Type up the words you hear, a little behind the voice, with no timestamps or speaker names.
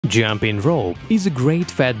Jumping rope is a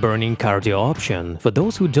great fat-burning cardio option for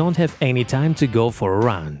those who don't have any time to go for a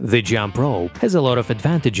run. The jump rope has a lot of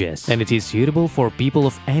advantages and it is suitable for people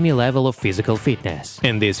of any level of physical fitness.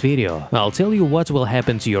 In this video, I'll tell you what will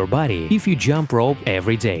happen to your body if you jump rope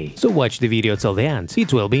every day. So watch the video till the end,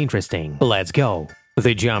 it will be interesting. Let's go!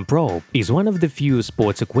 The jump rope is one of the few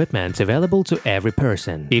sports equipment available to every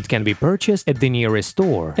person. It can be purchased at the nearest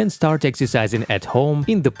store and start exercising at home,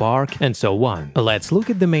 in the park, and so on. Let's look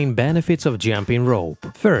at the main benefits of jumping rope.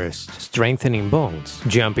 First, strengthening bones.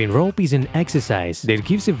 Jumping rope is an exercise that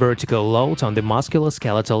gives a vertical load on the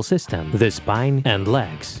musculoskeletal system, the spine and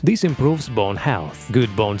legs. This improves bone health.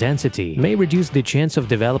 Good bone density may reduce the chance of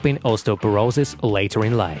developing osteoporosis later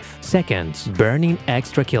in life. Second, burning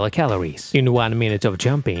extra kilocalories. In 1 minute of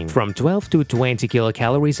jumping, from 12 to 20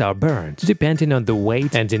 kilocalories are burned, depending on the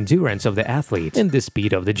weight and endurance of the athlete and the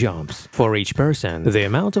speed of the jumps. For each person, the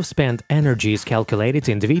amount of spent energy is calculated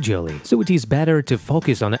individually, so it is better to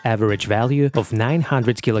focus on an average value of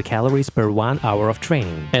 900 kilocalories per 1 hour of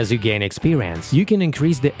training. As you gain experience, you can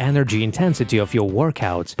increase the energy intensity of your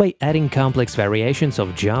workouts by adding complex variations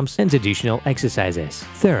of jumps and additional exercises.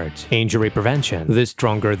 Third, injury prevention. The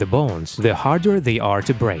stronger the bones, the harder they are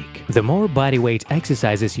to break. The more body weight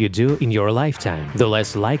exercises you do in your lifetime, the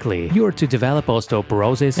less likely you are to develop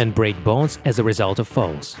osteoporosis and break bones as a result of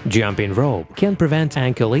falls. Jumping rope can prevent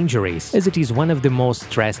ankle injuries, as it is one of the most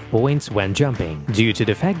stressed points when jumping. Due to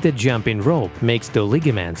the fact that jumping rope makes the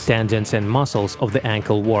ligaments, tendons and muscles of the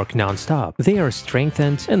ankle work non-stop, they are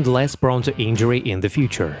strengthened and less prone to injury in the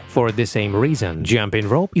future. For the same reason, jumping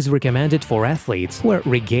rope is recommended for athletes who are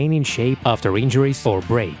regaining shape after injuries or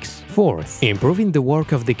breaks. Fourth, improving the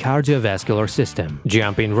work of the cardiovascular system.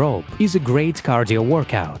 Jumping rope is a great cardio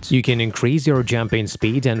workout. You can increase your jumping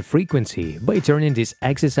speed and frequency by turning this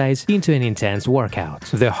exercise into an intense workout.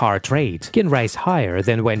 The heart rate can rise higher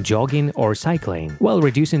than when jogging or cycling, while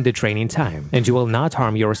reducing the training time, and you will not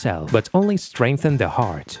harm yourself, but only strengthen the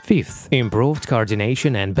heart. Fifth, improved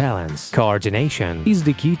coordination and balance. Coordination is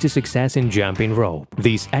the key to success in jumping rope.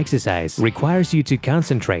 This exercise requires you to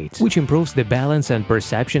concentrate, which improves the balance and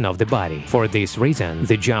perception of the body. For this reason,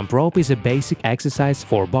 the jump rope is a basic exercise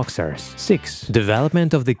for boxers. 6.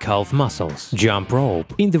 Development of the calf muscles. Jump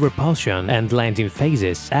rope in the repulsion and landing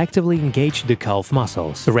phases actively engage the calf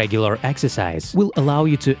muscles. Regular exercise will allow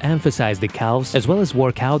you to emphasize the calves as well as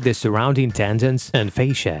work out the surrounding tendons and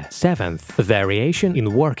fascia. 7th. Variation in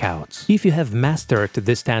workouts. If you have mastered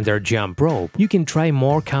the standard jump rope, you can try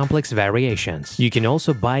more complex variations. You can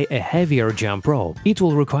also buy a heavier jump rope. It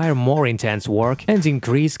will require more intense work and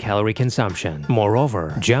increase calorie consumption.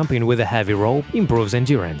 Moreover, jumping with a heavy rope improves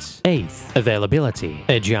endurance. 8th. Availability.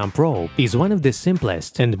 A jump rope is one of the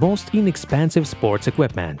simplest and most inexpensive sports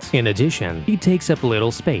equipment. In addition, it takes up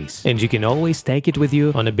little space, and you can always take it with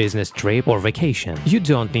you on a business trip or vacation. You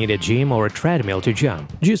don't need a gym or a treadmill to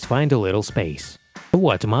jump, just find a little space.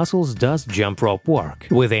 What muscles does jump rope work?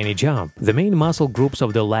 With any jump, the main muscle groups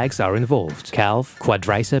of the legs are involved: calf,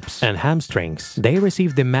 quadriceps, and hamstrings. They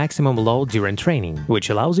receive the maximum load during training, which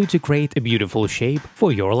allows you to create a beautiful shape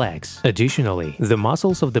for your legs. Additionally, the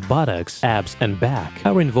muscles of the buttocks, abs, and back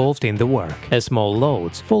are involved in the work. A small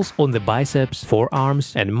load falls on the biceps,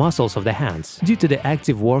 forearms, and muscles of the hands due to the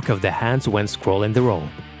active work of the hands when scrolling the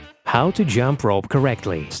rope. How to jump rope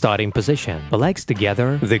correctly. Starting position. Legs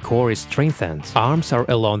together, the core is strengthened, arms are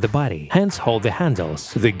along the body, hands hold the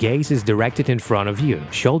handles, the gaze is directed in front of you,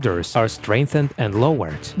 shoulders are strengthened and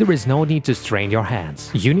lowered. There is no need to strain your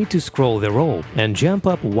hands. You need to scroll the rope and jump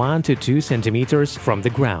up 1 to 2 centimeters from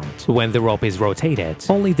the ground. When the rope is rotated,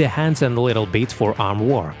 only the hands and a little bit for arm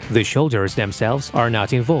work. The shoulders themselves are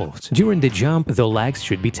not involved. During the jump, the legs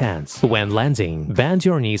should be tense. When landing, bend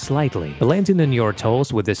your knees slightly, landing on your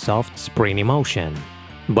toes with a soft springy motion.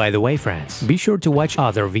 By the way, friends, be sure to watch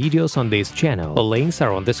other videos on this channel. Links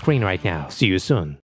are on the screen right now. See you soon.